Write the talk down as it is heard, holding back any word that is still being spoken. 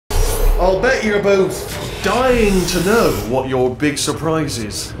I'll bet you're both dying to know what your big surprise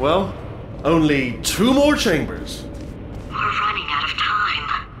is. Well, only 2 more chambers. We're running out of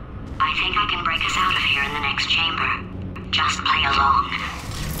time. I think I can break us out of here in the next chamber. Just play along.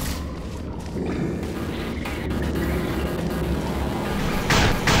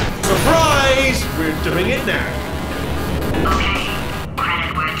 Surprise! We're doing it now. Okay,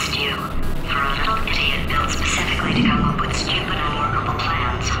 credit where it's due. For a little idiot built specifically to come up with stupid unworkable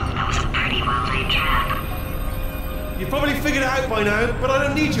plans, that was a pretty well-laid trap. You've probably figured it out by now, but I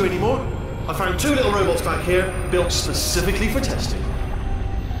don't need you anymore. I found 2 little robots back here, built specifically for testing.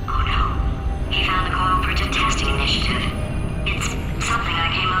 Oh no. He found the Cooperative Testing Initiative. It's something I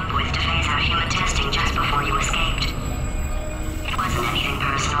came up with to phase out human testing just before you escaped. It wasn't anything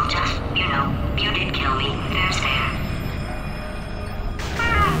personal, just, you know, you did kill me. Fair's fair.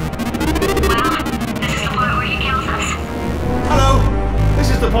 Well, this is the part where he kills us. Hello! This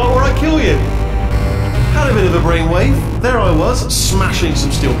is the part where I kill you. Had a bit of a brainwave. There I was, smashing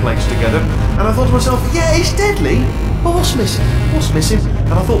some steel plates together, and I thought to myself, yeah, it's deadly, but what's missing? What's missing?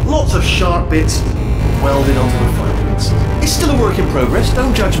 And I thought, lots of sharp bits welded onto the fine bits. It's still a work in progress,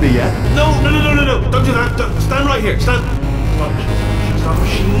 don't judge me yet. No, don't do that. Stand right here, stand. Stop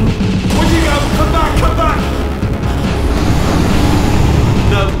machine. Where'd you go? Come back!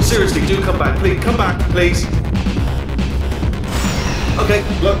 No, seriously, do come back, please. Come back, please. Okay,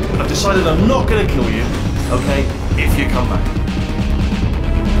 look, I've decided I'm not going to kill you, okay, if you come back.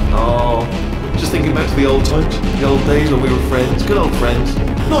 Oh, just thinking back to the old times, the old days when we were friends, good old friends,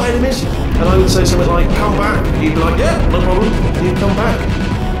 not enemies. And I would say something like, come back. And you'd be like, yeah, no problem. And you'd come back.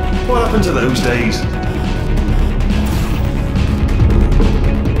 What happened to those days?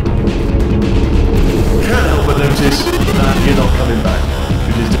 Can't help but notice that you're not coming back,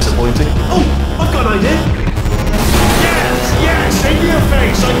 which is disappointing. Oh, I've got an idea. Yes, in your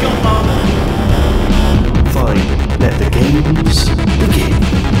face, I got one. Fine, let the games begin.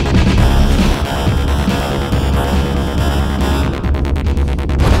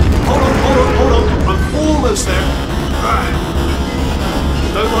 Hold on, I'm almost there.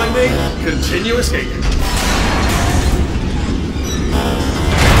 Don't mind me, continue escaping.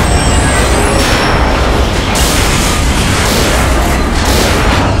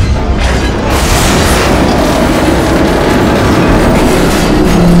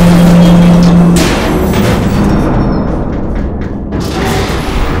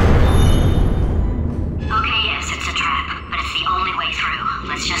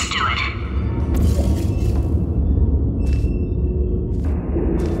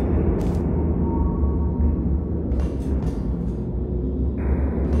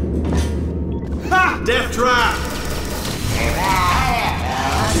 Death trap!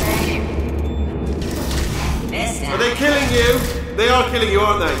 Are they killing you? They are killing you,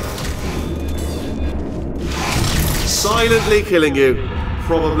 aren't they? Silently killing you.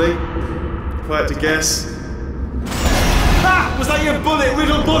 Probably. If I had to guess. Ah! Was that your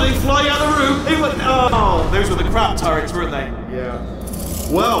bullet-riddled body flying out of the room? It was. Oh, those were the crap turrets, weren't they? Yeah.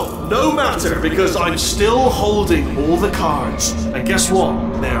 Well, no matter, because I'm still holding all the cards. And guess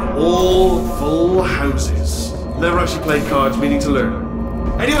what? They're all full houses. Never actually played cards, meaning to learn.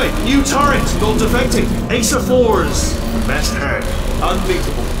 Anyway, new turret, not defecting. Ace of 4s. Best hand.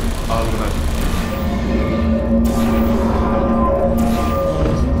 Unbeatable. I would imagine.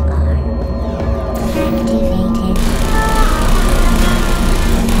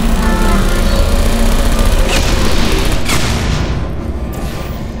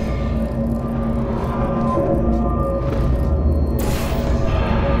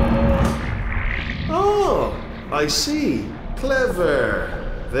 I see. Clever.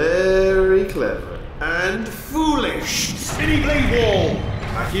 Very clever. And foolish. Spinny blade wall.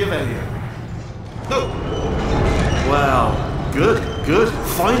 Machiavellian. No. Well, good.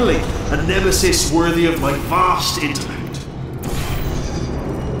 Finally, a nemesis worthy of my vast intellect.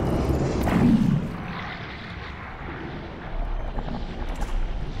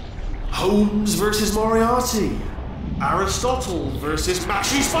 Holmes versus Moriarty. Aristotle versus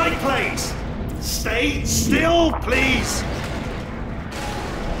Maxi Spike Plates. Stay still, please!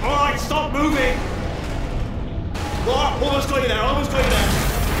 Alright, stop moving! Oh, almost got you there,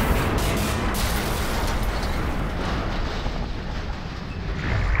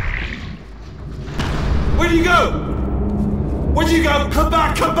 Where do you go? Where do you go? Come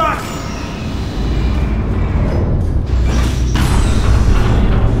back!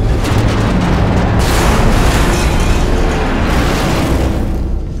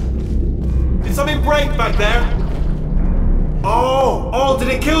 Something break back there? Oh, did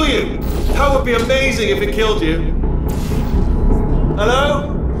it kill you? That would be amazing if it killed you. Hello?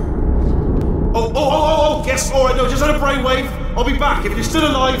 Yes, alright, no, just had a brainwave. I'll be back. If you're still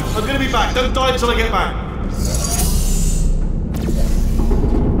alive, I'm gonna be back. Don't die until I get back.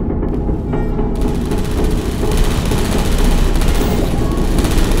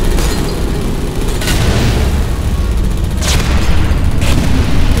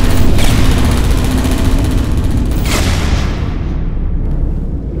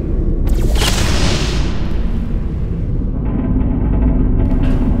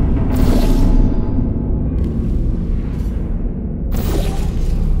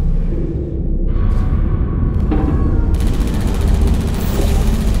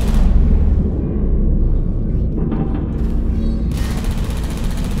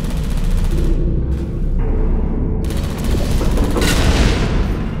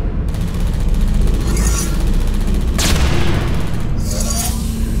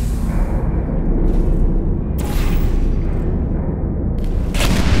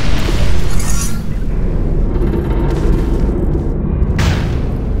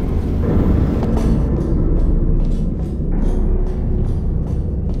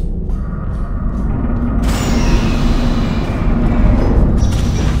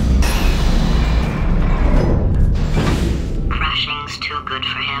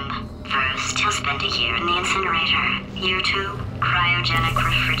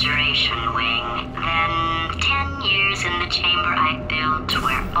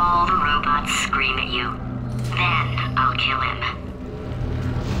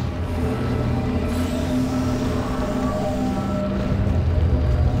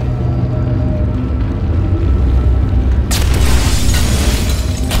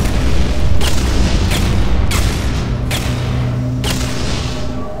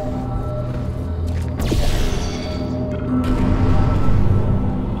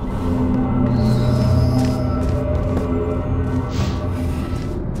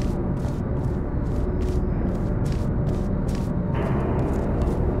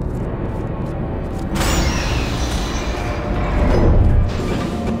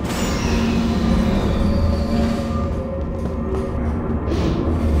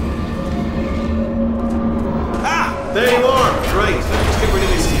 There you are! Great, let me just get rid of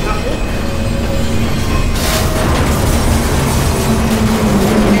this apple.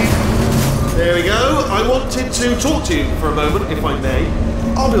 There we go. I wanted to talk to you for a moment, if I may.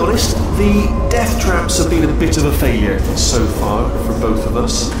 I'll be honest, the death traps have been a bit of a failure so far for both of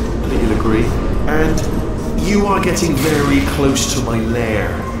us. I think you'll agree. And you are getting very close to my lair.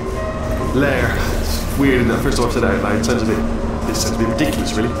 Lair. It's weird, isn't it? First time I've said that out loud. It sounds a bit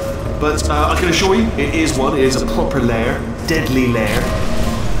ridiculous, really. But I can assure you, it is one. It is a proper lair, deadly lair.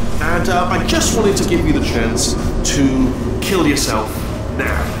 And I just wanted to give you the chance to kill yourself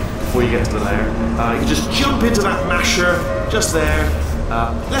now, before you get to the lair. You can just jump into that masher, just there.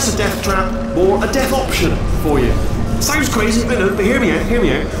 Less a death trap, more a death option for you. Sounds crazy, but hear me out, hear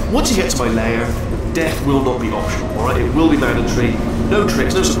me out. Once you get to my lair, death will not be optional, alright? It will be mandatory. No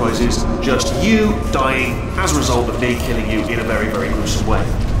tricks, no surprises, just you dying as a result of me killing you in a very, very gruesome way.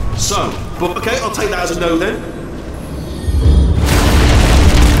 So, but okay, I'll take that as a no then.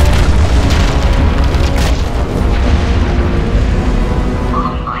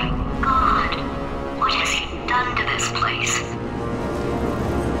 Oh my God, what has he done to this place?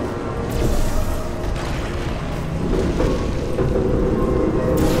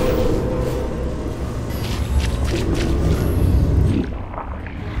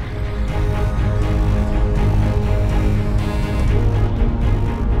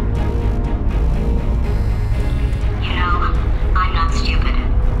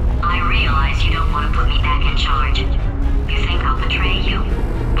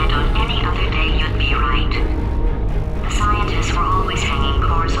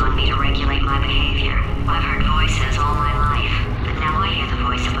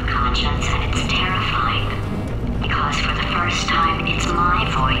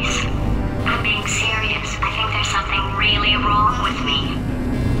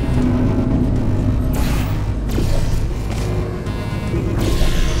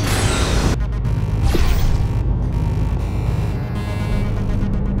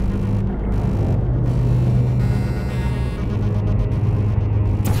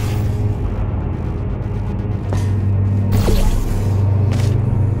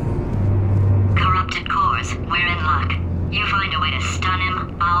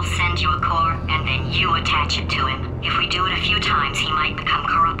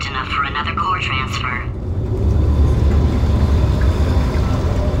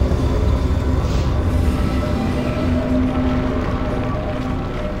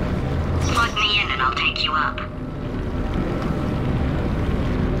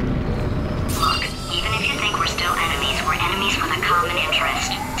 Look,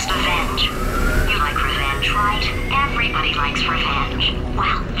 Everybody likes revenge.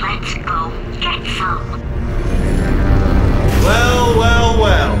 Well, let's go get some. Well, well,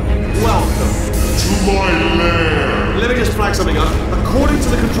 well. Welcome To my lair! Let me just flag something up. According to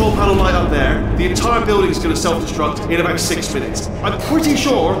the control panel light up there, the entire building is going to self-destruct in about 6 minutes. I'm pretty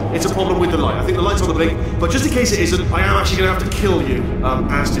sure it's a problem with the light. I think the light's on the blink, but just in case it isn't, I am actually going to have to kill you,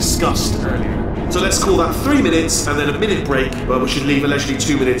 as discussed earlier. So let's call that 3 minutes and then a minute break, but we should leave allegedly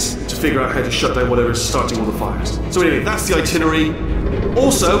 2 minutes to figure out how to shut down whatever's starting all the fires. So anyway, that's the itinerary.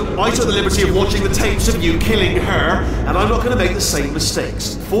 Also, I took the liberty of watching the tapes of you killing her, and I'm not going to make the same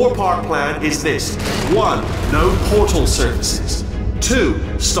mistakes. 4-part plan is this. 1. No portal surfaces.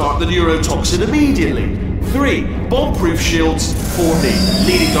 2. Start the neurotoxin immediately. 3. Bomb-proof shields. 4D.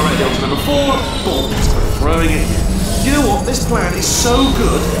 Leading directly on to number 4. Bombs. Throwing it in. You know what? This plan is so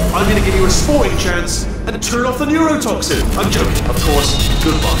good, I'm going to give you a sporting chance and turn off the neurotoxin. I'm joking, of course.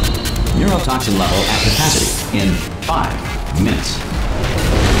 Goodbye. Neurotoxin level at capacity in 5 minutes.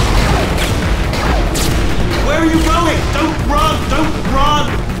 Where are you going? Don't run! Don't run!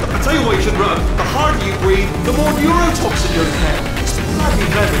 I tell you why you should run. The harder you breathe, the more neurotoxin you'll get. It's bloody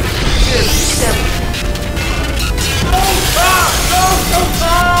heavy. Seriously, 7. No! Ah! No! No!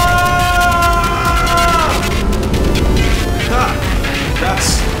 Ah!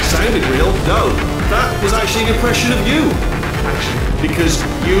 That's sounded real. No, that was actually an impression of you. Actually, because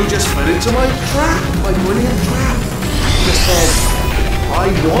you just fell into my trap, my brilliant trap. You just said,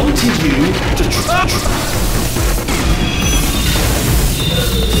 I wanted you to trap.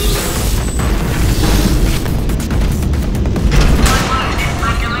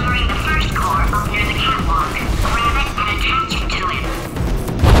 I'm delivering the first core up near the catwalk. Grab it and attach it to him.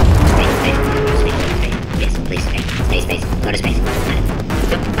 Space, please, space. Go to space.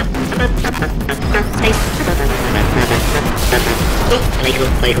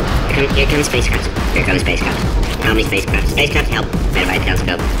 Play cool. Here comes spacecraft. How many spacecraft? Spacecraft, help. Metabyte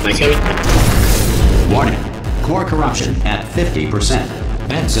telescope. Wanna see me? Warning. Core corruption at 50%.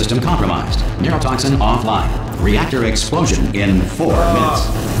 Vent system compromised. Neurotoxin offline. Reactor explosion in 4 minutes.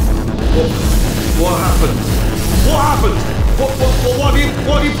 What happened? What happened? What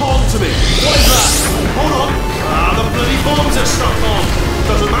have you pawned to me? What is that? Hold on. The bloody bombs are stuck on.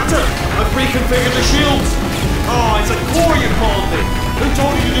 Doesn't matter. I've reconfigured the shields. Oh, it's a core you pawned me. Who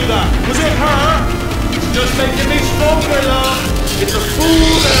told you to do that? Was it her? It's just making me stronger, love. It's a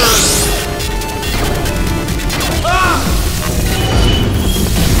fool's errand. Ah!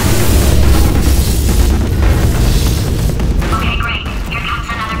 Okay, great. Here comes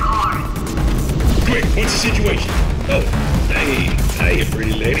another core. Quick, what's the situation? Oh, hey, you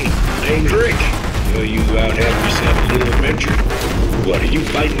pretty lady. Name's Rick. So you out having yourself a little adventure? What, are you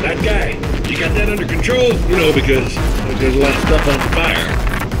fighting that guy? You got that under control? You know, because there's a lot of stuff on fire.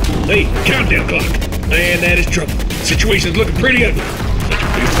 Hey, countdown clock. Man, that is trouble. Situation's looking pretty ugly.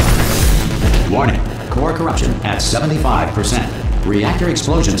 Warning. Core corruption at 75%. Reactor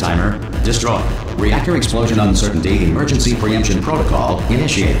explosion timer destroyed. Reactor explosion uncertainty emergency preemption protocol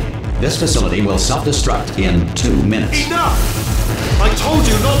initiated. This facility will self-destruct in 2 minutes. Enough! I told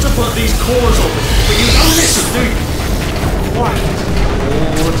you not to put these cores on me, but you don't listen, do you? Quiet.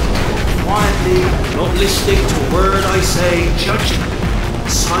 Lord. Quietly, not listening to a word I say, judging.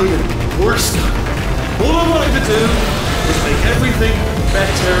 Silent, worse. All I wanted to do was make everything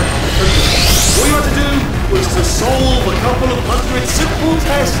better for me. All you had to do was to solve a couple of 100 simple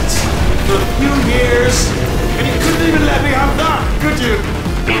tests for a few years, and you couldn't even let me have that, could you?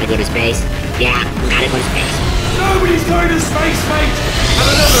 Gotta go to space. Yeah, gotta go to space. Nobody's going to space, mate! And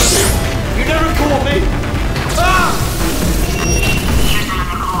another thing, you never caught me! Ah! Here's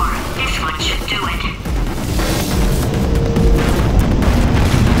another core. This one should do it.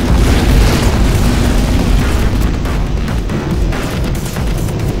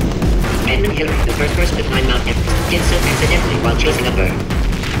 Edmund Hillary, the first person to climb Mount Everest, did so accidentally while chasing a bird.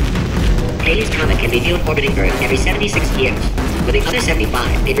 Halley's Comet can be viewed orbiting Earth every 76 years. With the other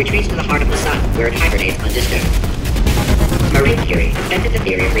 75, it retreats to the heart of the Sun, where it hibernates undisturbed. Marie Curie invented the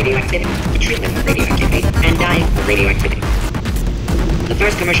theory of radioactivity, the treatment of radioactivity, and dying of radioactivity. The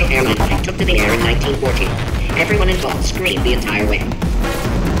first commercial airline flight took to the air in 1914. Everyone involved screamed the entire way.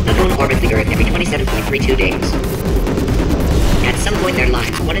 The moon orbits the Earth every 27.32 days. At some point in their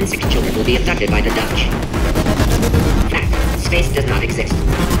lives, 1 in 6 children will be abducted by the Dutch. Fact: space does not exist.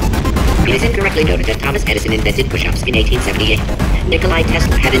 It is incorrectly noted that Thomas Edison invented push-ups in 1878. Nikolai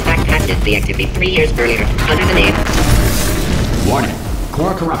Tesla had in fact patented the activity 3 years earlier under the name... Warning.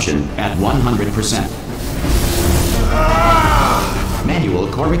 Core corruption at 100%. Manual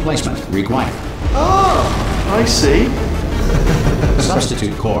core replacement required. Oh, I see.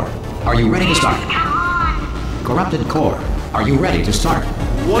 Substitute core. Are you ready to start? Come on! corrupted core. Are you ready to start?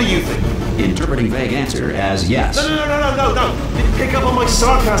 What do you think? Interpreting vague answer as yes. No. Pick up on my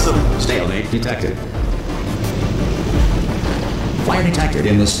sarcasm. Stalemate detected. Fire detected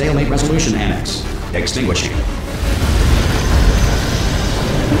in the stalemate resolution annex. Extinguishing.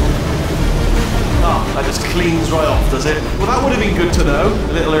 That just cleans right off, does it? Well, that would have been good to know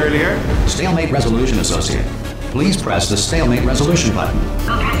a little earlier. Stalemate resolution associate. Please press the stalemate resolution button.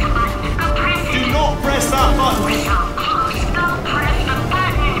 Go press the button. Go press it. Do not press that button. We're so close. Go press the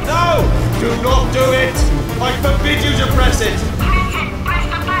button. No! Do not do it! I forbid you to press it! Press it. Press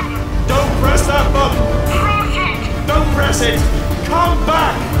the button. Don't press that button! Press it. Don't press it! Come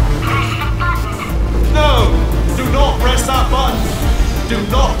back! Press the button. No! Do not press that button! Do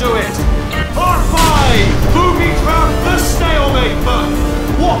not do it! R5! Booby trap the stalemate button!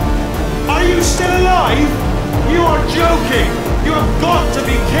 What? Are you still alive? You are joking! You have got to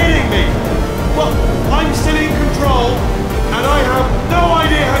be kidding me! Well, I'm still in control, and I have no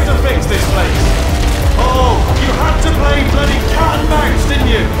idea how to fix this place. Oh, you had to play bloody cat and mouse, didn't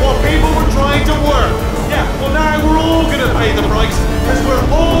you? While people were trying to work. Yeah, well now we're all gonna pay the price, because we're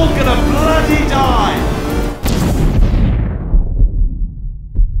all gonna bloody die.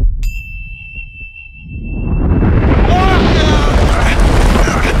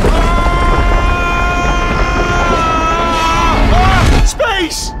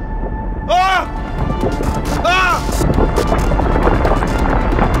 Space!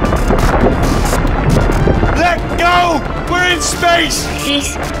 Let go! We're in space!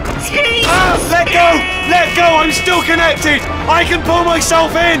 Space. Let go! Let go! I'm still connected! I can pull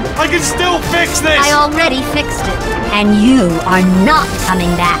myself in! I can still fix this! I already fixed it, and you are not coming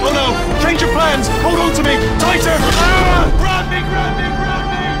back. Oh no! Change your plans! Hold on to me! Tighter! Grab me! Grab me! Grab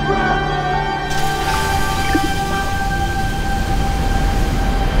me! Grab me!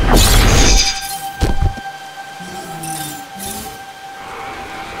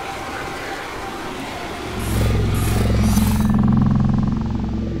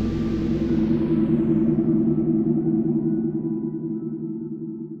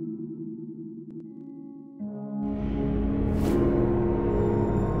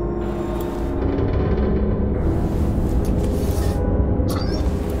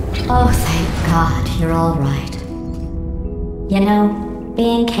 Oh, thank God, you're all right. You know,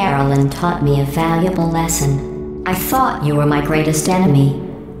 being Carolyn taught me a valuable lesson. I thought you were my greatest enemy,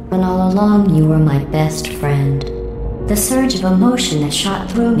 when all along you were my best friend. The surge of emotion that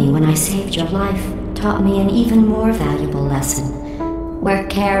shot through me when I saved your life taught me an even more valuable lesson, where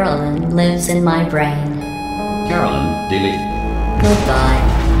Carolyn lives in my brain. Carolyn, delete. Goodbye,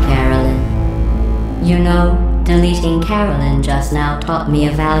 Carolyn. You know, deleting Carolyn just now taught me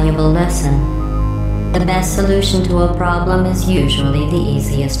a valuable lesson. The best solution to a problem is usually the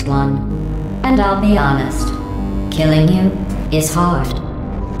easiest one. And I'll be honest, killing you is hard.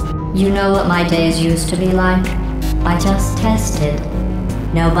 You know what my days used to be like? I just tested.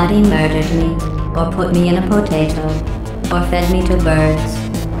 Nobody murdered me, or put me in a potato, or fed me to birds.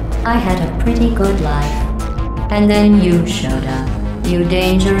 I had a pretty good life. And then you showed up, you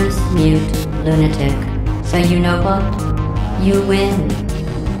dangerous, mute lunatic. So you know what? You win.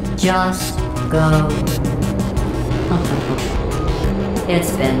 Just go.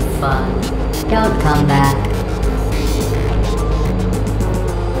 It's been fun. Don't come back.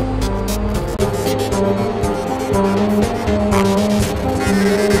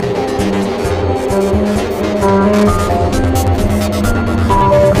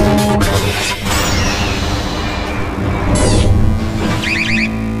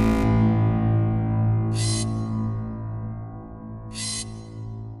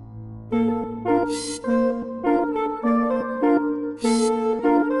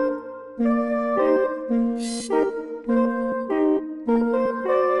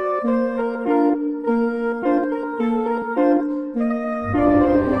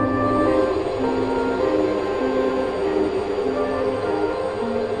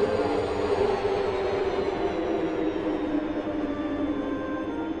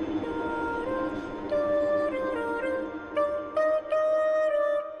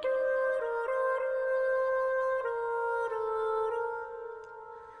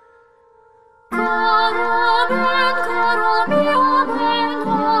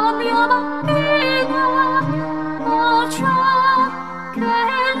 Che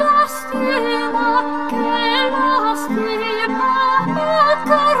la stella